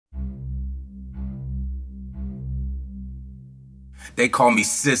They call me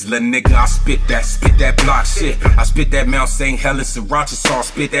Sizzler, nigga, I spit that block shit. I spit that Mount St. Helens sriracha sauce,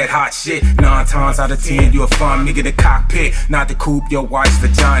 spit that hot shit. 9 times out of 10, you'll find me in the cockpit. Not to coupe your wife's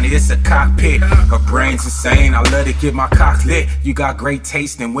vagina, it's a cockpit. Her brain's insane, I let it get my cock lit. You got great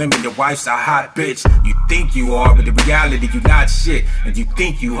taste in women, your wife's a hot bitch. You think you are, but in reality you not shit. And you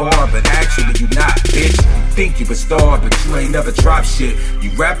think you are, but actually you not, bitch. You think you a star, but you ain't never dropped shit.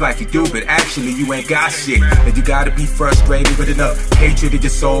 You rap like you do, but actually you ain't got shit. And you gotta be frustrated with enough hatred in your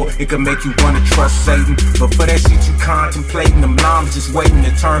soul, it can make you wanna trust Satan. But for that shit you contemplating, them limes just waiting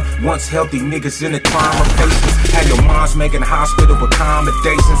to turn. Once healthy niggas in the crime of patience. Had your moms making a hospital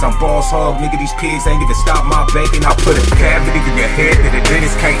accommodations. I'm boss hog, nigga, these pigs ain't even stop my bacon. I'll put a cavity in your head that the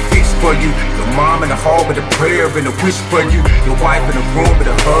dentist can't fix for you. Your mom in the hall with a prayer and a wish for you. Your wife in the room with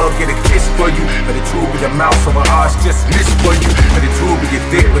a hug and a kiss for you. But the tube in your mouth so her eyes just miss for you. But the tube in your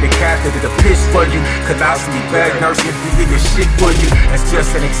dick with a catheter to piss for you. Colostomy bag nursing if your shit for you. That's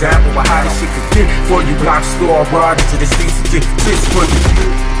just an example of how this shit could get for you. Block store riders to the streets and get this for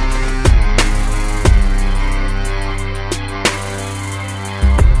you.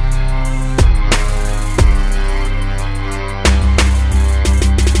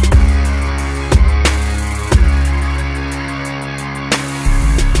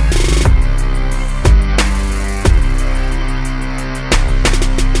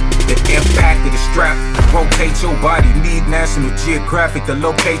 Impact of the strap, rotate your body. Need National Geographic to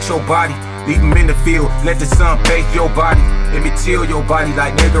locate your body. Leave them in the field, let the sun bake your body. Let me tell your body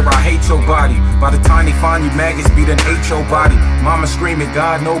like, nigga, I hate your body. By the time they find you, maggots be done ate your body. Mama screaming,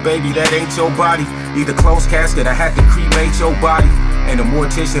 God, no, baby, that ain't your body. Need a closed casket, I had to cremate your body. And a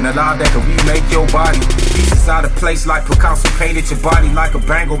mortician alive that can remake your body. Pieces out of place like Picasso painted your body like a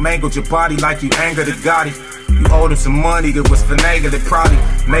bangle, mangled your body like you angered a Gotti. You owed him some money that was finagling, probably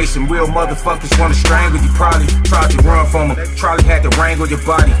made some real motherfuckers wanna strangle you. Probably tried to run from him, probably had to wrangle your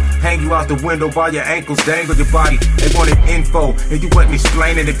body. Hang you out the window while your ankles dangle your body. They wanted info and you wasn't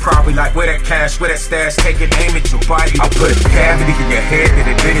explaining it properly. Like where that cash, where that stash, take it, aim at your body. I put a cavity in your head that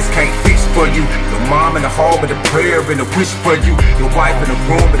the dentist can't fix for you. Your mom in the hall with a prayer and a wish for you. Your wife in the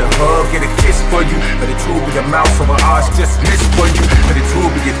room with a hug and a kiss for you. But the tube in your mouth so her eyes just miss for you. But the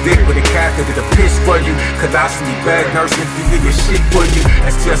tube in your dick with a catheter to piss for you. Colostomy bag nursing if you get your shit for you.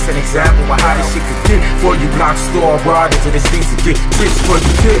 That's just an example of how this shit could get for you. Block store riders to the streets to get tips for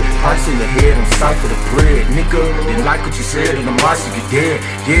you. Kid, price in your head on sight for the bread, nigga. Didn't like what you said on the mic, so you dead.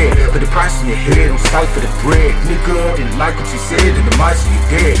 Yeah, put the price in your head on sight for the bread, nigga. Didn't like what you said on the mic, so you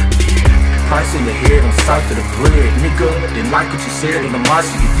dead. Price in your head on sight for the bread, nigga. Didn't like what you said on the mic,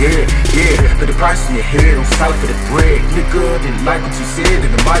 so you dead. Yeah, put the price in your head on sight for the bread, nigga. Didn't like what you said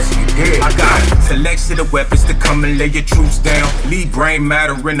on the mic, so you dead. I got selection of weapons to come and lay your troops down. Leave brain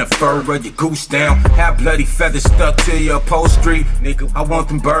matter in the fur of your goose down. Have bloody feathers stuck to your upholstery, nigga. I want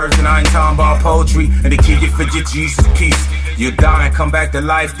them birds and I ain't talking about poetry. And to kill you for your Jesus piece. You'll die and come back to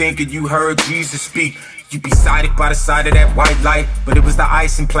life thinking you heard Jesus speak. You be sighted by the side of that white light, but it was the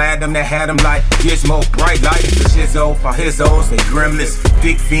ice and platinum that had them like gizmo bright light. The shizzo for his O's, they gremlins,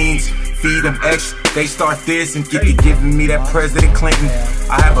 big fiends, feed them extra. They start this and get to giving me that President Clinton.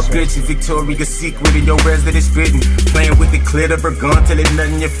 I have a bitch in Victoria's Secret in your residence fitting, playing with the clit of her gun till it nut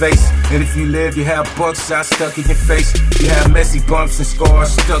in your face. And if you live, you have buckshot stuck in your face. You have messy bumps and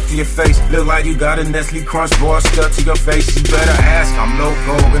scars stuck to your face. Look like you got a Nestle Crunch bar stuck to your face. You better ask, I'm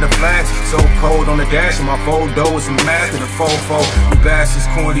loco in a flash, so cold on the dash. My photo is a mask and a fofo. You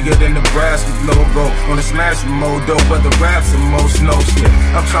bastards cornier than the Nebraska logo. On the smash modo, but the raps are most no shit.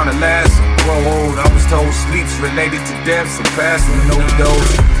 I'm trying to last and grow old. I was told sleep's related to death, so fast and no dose.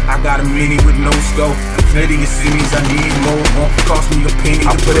 I got a mini with no scope. Plenty of series, I need more. Won't cost me a penny.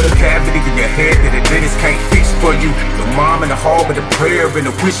 I put a cavity in your head that the dentist can't fix for you. Your mom in the hall with a prayer and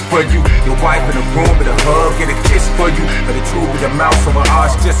a wish for you. Your wife in the room with a hug and a kiss for you. But the tube in your mouth so her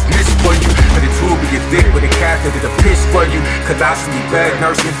eyes just miss for you. But the tube in your dick with a catheter to piss for you. Colostomy bag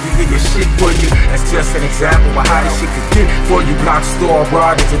nursing if you get your shit for you. That's just an example of how this shit could get for you. Block store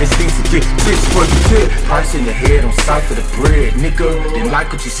riders to the streets to get tips for you. Kid, price in your head on sight for the bread, nigga. Didn't like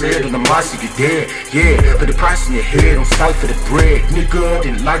what you said on the mic, so you dead. Yeah, put the price in your head on sight for the bread, nigga.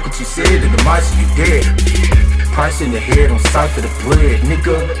 Didn't like what you said on the mic, so you dead. Price in your head on sight for the bread,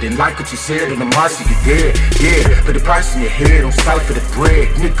 nigga. Didn't like what you said on the mic, so you dead. Yeah, put the price in your head on sight for the bread,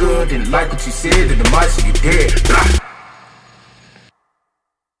 nigga. Didn't like what you said on the mic, so you dead. Blah.